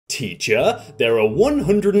Teacher, there are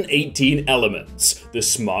 118 elements. The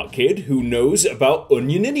smart kid who knows about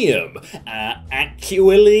onioninium.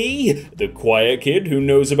 Actually, the quiet kid who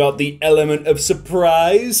knows about the element of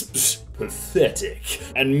surprise. Psst. Pathetic.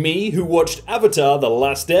 And me, who watched Avatar: The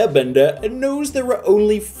Last Airbender and knows there are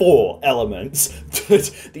only 4 elements.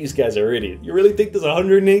 These guys are idiots. You really think there's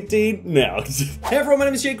 118? No. Hey everyone, my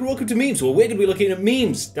name is Jake and welcome to Memes, where we're going to be looking at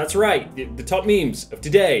memes. That's right, the top memes of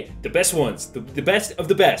today. The best ones. The best of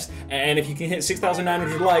the best. And if you can hit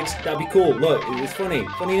 6,900 likes, that'd be cool. Look, it's funny.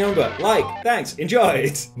 Funny number. Like. Thanks.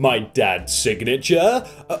 Enjoy. My dad's signature.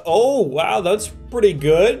 Oh, wow, that's pretty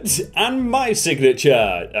good. And my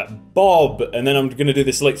signature. Bob, and then I'm gonna do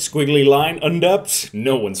this like squiggly line under.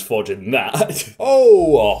 No one's forging that.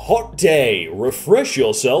 Oh, a hot day. Refresh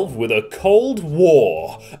yourself with a cold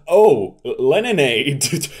war. Oh,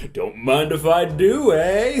 lemonade. Don't mind if I do,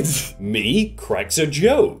 eh? Me cracks a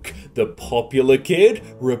joke. The popular kid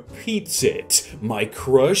repeats it. My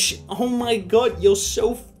crush. Oh my god, you're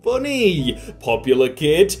so funny. Popular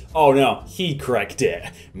kid. Oh no, he cracked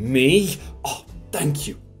it. Me. Oh, thank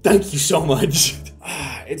you. Thank you so much.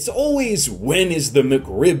 It's always, when is the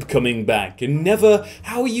McRib coming back? And never,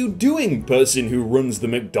 how are you doing, person who runs the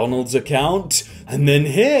McDonald's account? And then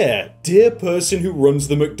here, dear person who runs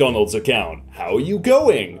the McDonald's account, how are you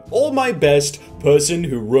going? All my best, person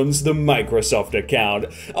who runs the Microsoft account.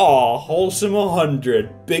 Aw, wholesome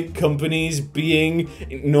 100. Big companies being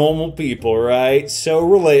normal people, right? So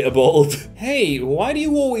relatable. Hey, why do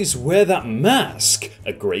you always wear that mask?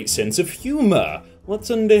 A great sense of humor.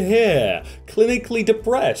 What's under here? Clinically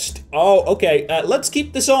depressed. Oh, okay, let's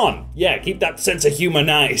keep this on. Yeah, keep that sense of humor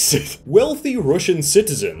nice. Wealthy Russian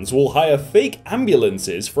citizens will hire fake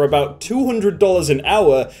ambulances for about $200 an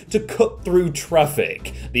hour to cut through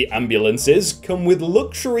traffic. The ambulances come with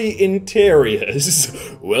luxury interiors.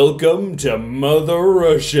 Welcome to Mother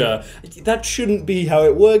Russia. That shouldn't be how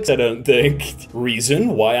it works, I don't think. Reason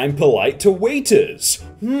why I'm polite to waiters.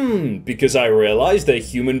 Because I realize they're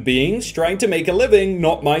human beings trying to make a living,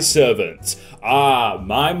 not my servants. Ah,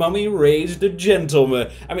 my mummy raised a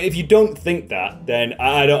gentleman. I mean, if you don't think that, then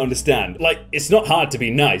I don't understand. Like, it's not hard to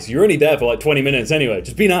be nice. You're only there for like 20 minutes anyway.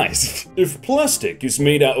 Just be nice. If plastic is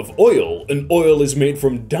made out of oil, and oil is made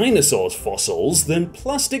from dinosaurs' fossils, then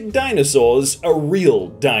plastic dinosaurs are real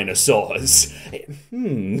dinosaurs.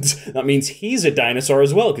 That means he's a dinosaur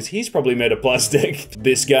as well, because he's probably made of plastic.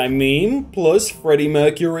 This guy meme plus Freddie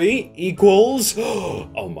Mercury equals...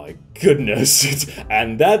 Oh my goodness.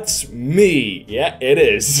 And that's me. Yeah, it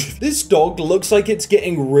is. This dog looks like it's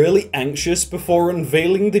getting really anxious before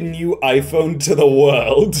unveiling the new iPhone to the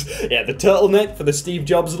world. Yeah, the turtleneck for the Steve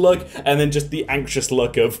Jobs look, and then just the anxious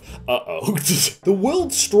look of, uh-oh. The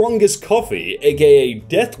world's strongest coffee, aka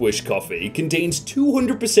Death Wish coffee, contains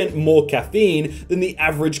 200% more caffeine than the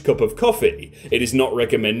average cup of coffee. It is not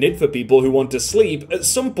recommended for people who want to sleep at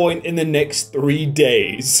some point in the next 3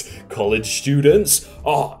 days. College students,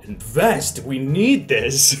 invest, we need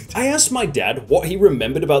this. I asked my dad what he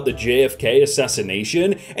remembered about the JFK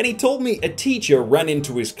assassination, and he told me a teacher ran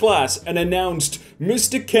into his class and announced,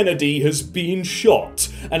 Mr. Kennedy has been shot,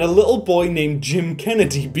 and a little boy named Jim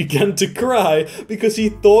Kennedy began to cry because he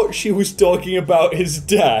thought she was talking about his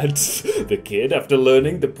dad. The kid, after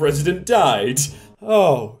learning the president died.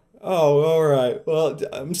 Oh, alright. Well,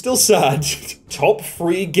 I'm still sad. Top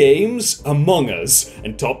free games, Among Us,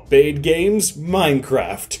 and top paid games,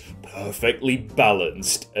 Minecraft. Perfectly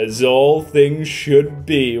balanced, as all things should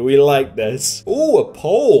be. We like this. Oh, a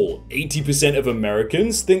poll. 80% of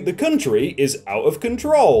Americans think the country is out of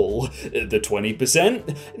control. The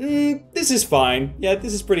 20%? This is fine. Yeah,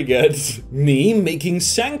 this is pretty good. Me making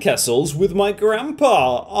sandcastles with my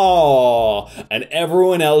grandpa. Aww. And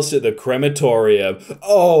everyone else at the crematorium.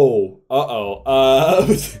 Oh,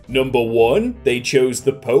 Number 1, they chose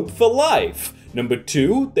the Pope for life. Number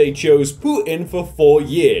 2, they chose Putin for 4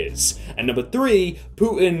 years. And number 3,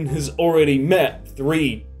 Putin has already met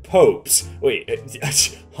 3 popes. Wait,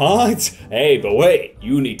 huh? Hey, but wait,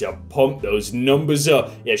 you need to pump those numbers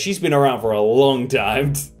up. Yeah, she's been around for a long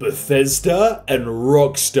time. Bethesda and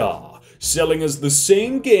Rockstar. Selling us the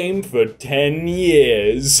same game for 10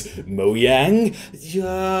 years. Mojang,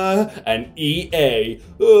 and EA.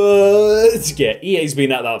 Yeah, EA's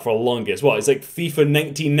been at that for the longest. What, it's like FIFA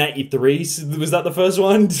 1993? Was that the first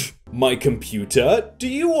one? My computer, do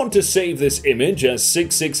you want to save this image as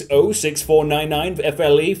 6606499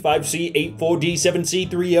 FLE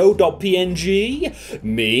 5C84D7C30.png?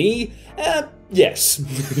 Me? Yes.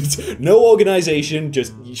 No organization,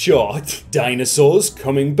 just sure. Dinosaurs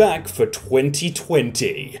coming back for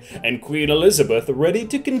 2020. And Queen Elizabeth ready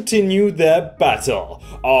to continue their battle.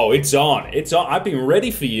 Oh, it's on. It's on. I've been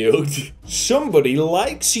ready for you. Somebody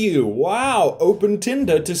likes you. Wow. Open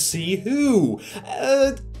Tinder to see who.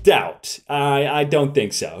 Doubt. I don't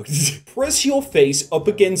think so. Press your face up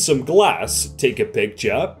against some glass, take a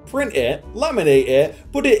picture, print it, laminate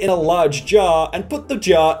it, put it in a large jar, and put the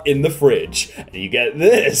jar in the fridge. And you get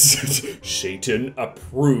this. Satan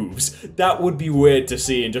approves. That would be weird to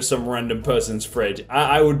see in just some random person's fridge.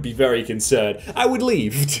 I would be very concerned. I would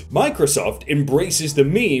leave. Microsoft embraces the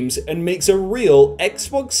memes and makes a real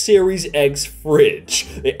Xbox Series X fridge.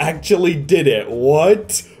 They actually did it.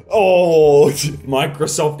 What? Oh,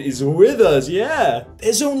 Microsoft is with us, yeah.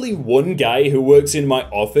 There's only one guy who works in my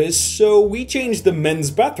office, so we changed the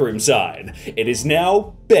men's bathroom sign. It is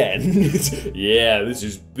now Ben. Yeah, this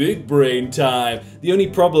is big brain time. The only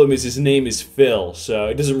problem is his name is Phil, so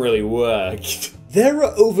it doesn't really work. There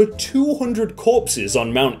are over 200 corpses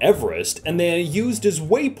on Mount Everest, and they are used as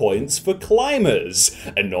waypoints for climbers.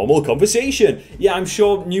 A normal conversation. Yeah, I'm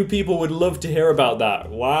sure new people would love to hear about that.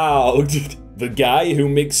 Wow. The guy who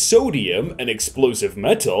makes sodium, an explosive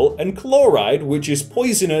metal, and chloride, which is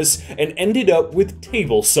poisonous, and ended up with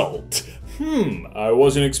table salt. I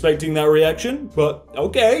wasn't expecting that reaction, but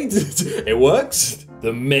okay, it works.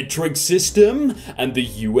 The metric system and the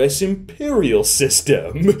US imperial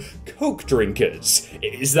system. Coke drinkers.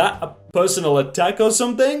 Is that a personal attack or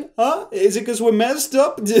something? Huh? Is it because we're messed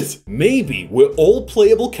up? Maybe we're all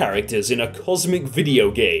playable characters in a cosmic video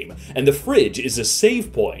game, and the fridge is a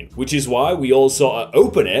save point, which is why we all sort of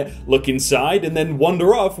open it, look inside, and then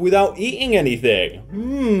wander off without eating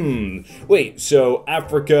anything. Wait, so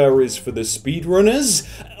Africa is for the speedrunners?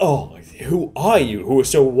 Oh, who are you who are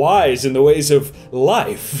so wise in the ways of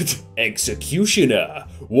life? Executioner,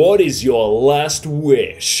 what is your last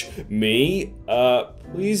wish? Me?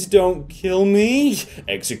 Please don't kill me.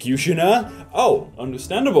 Executioner? Oh,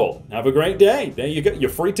 understandable. Have a great day. There you go. You're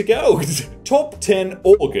free to go. Top 10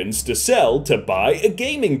 organs to sell to buy a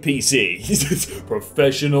gaming PC.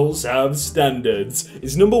 Professionals have standards.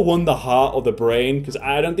 Is number 1 the heart or the brain? Because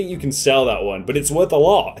I don't think you can sell that one, but it's worth a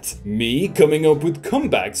lot. Me coming up with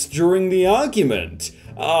comebacks during the argument.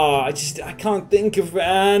 I can't think of,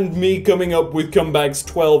 and me coming up with comebacks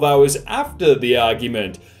 12 hours after the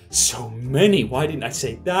argument. So many, why didn't I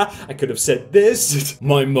say that? I could have said this.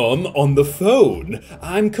 My mum on the phone.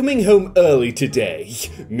 I'm coming home early today.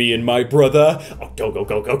 Me and my brother. Oh, go, go,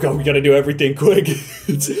 go, go, go. We gotta do everything quick.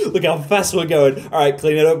 Look how fast we're going. All right,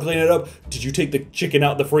 clean it up, clean it up. Did you take the chicken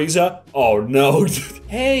out the freezer? Oh no.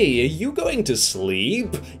 Hey, are you going to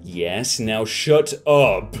sleep? Yes, now shut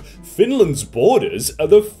up. Finland's borders are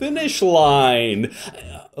the finish line.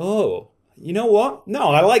 Oh. You know what? No,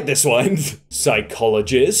 I like this one.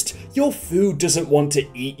 Psychologist, your food doesn't want to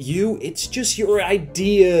eat you, it's just your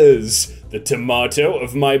ideas. The tomato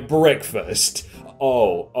of my breakfast.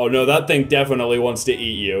 Oh no, that thing definitely wants to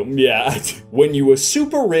eat you. Yeah. When you were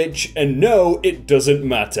super rich and no, it doesn't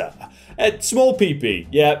matter. Small pee-pee.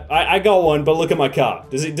 Yeah, I got one, but look at my car.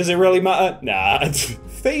 Does it really matter? Nah.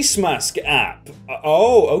 Face mask app.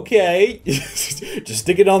 Oh, okay. Just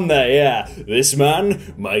stick it on there, yeah. This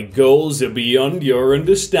man, my goals are beyond your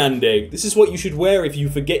understanding. This is what you should wear if you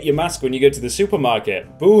forget your mask when you go to the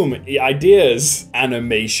supermarket. Boom, ideas.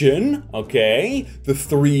 Animation, okay. The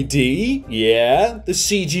 3D, yeah. The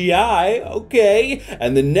CGI, okay.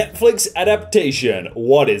 And the Netflix adaptation.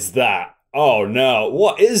 What is that? Oh no,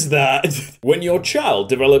 what is that? When your child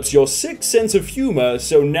develops your sixth sense of humor,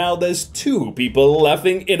 so now there's 2 people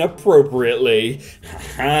laughing inappropriately.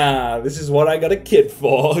 Haha, this is what I got a kit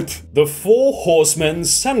for. The 4 horsemen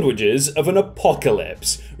sandwiches of an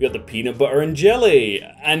apocalypse. We got the peanut butter and jelly,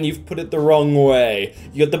 and you've put it the wrong way.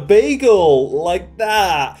 You got the bagel, like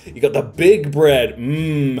that. You got the big bread,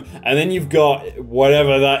 and then you've got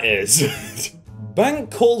whatever that is.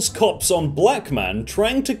 Bank calls cops on black man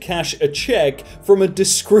trying to cash a check from a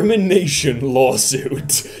discrimination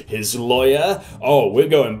lawsuit. His lawyer, oh, we're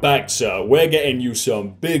going back, sir. We're getting you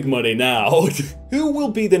some big money now. Who will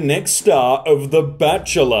be the next star of The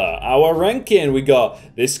Bachelor? Our ranking, we got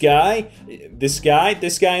this guy, this guy,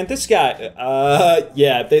 this guy, and this guy.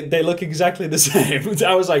 Yeah, they look exactly the same.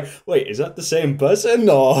 I was like, wait, is that the same person?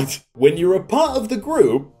 Or when you're a part of the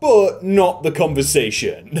group, but not the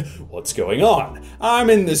conversation. What's going on? I'm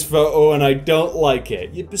in this photo and I don't like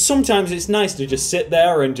it. Sometimes it's nice to just sit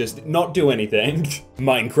there and just not do anything.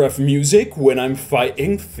 Minecraft music when I'm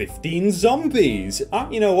fighting 15 zombies.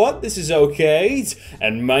 You know what? This is okay. right?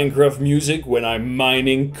 And Minecraft music when I'm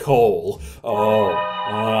mining coal. Oh,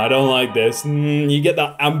 I don't like this. You get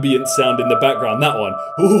that ambient sound in the background, that one.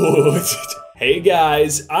 Ooh. Hey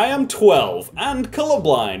guys, I am 12 and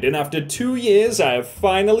colorblind, and after 2 years I have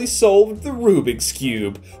finally solved the Rubik's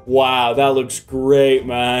Cube. Wow, that looks great,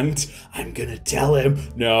 man. I'm gonna tell him.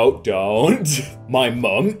 No, don't. My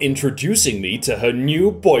mum introducing me to her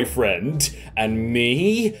new boyfriend, and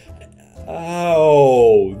me?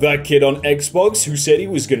 Oh, that kid on Xbox who said he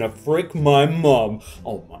was gonna frick my mum.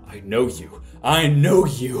 Oh, I know you. I know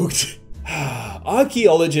you.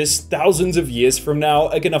 Archaeologists thousands of years from now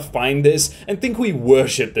are gonna find this and think we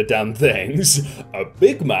worship the damn things. A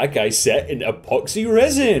Big Mac I set in epoxy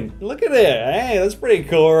resin. Look at it. Hey, that's pretty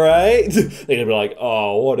cool, right? They're gonna be like,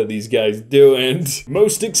 oh, what are these guys doing?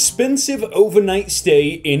 Most expensive overnight stay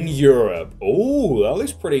in Europe. Oh, that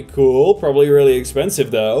looks pretty cool. Probably really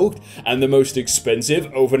expensive though. And the most expensive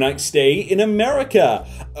overnight stay in America.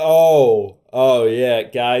 Oh yeah,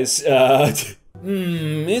 guys.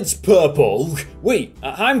 It's purple. Wait,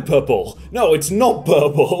 I'm purple. No, it's not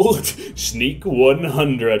purple. Sneak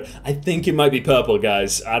 100. I think it might be purple,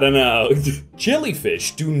 guys. I don't know.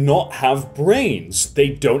 Jellyfish do not have brains. They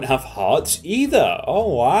don't have hearts either.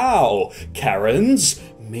 Oh, wow. Karens?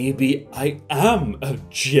 Maybe I am a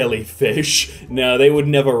jellyfish. No, they would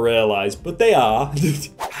never realize, but they are.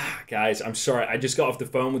 Guys, I'm sorry. I just got off the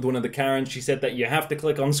phone with one of the Karens. She said that you have to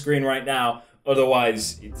click on screen right now.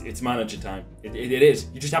 Otherwise, it's manager time. It is.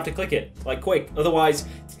 You just have to click it, like quick. Otherwise,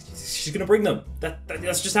 she's gonna bring them.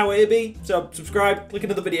 That's just how it'd be. So subscribe, click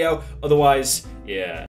into the video. Otherwise, yeah.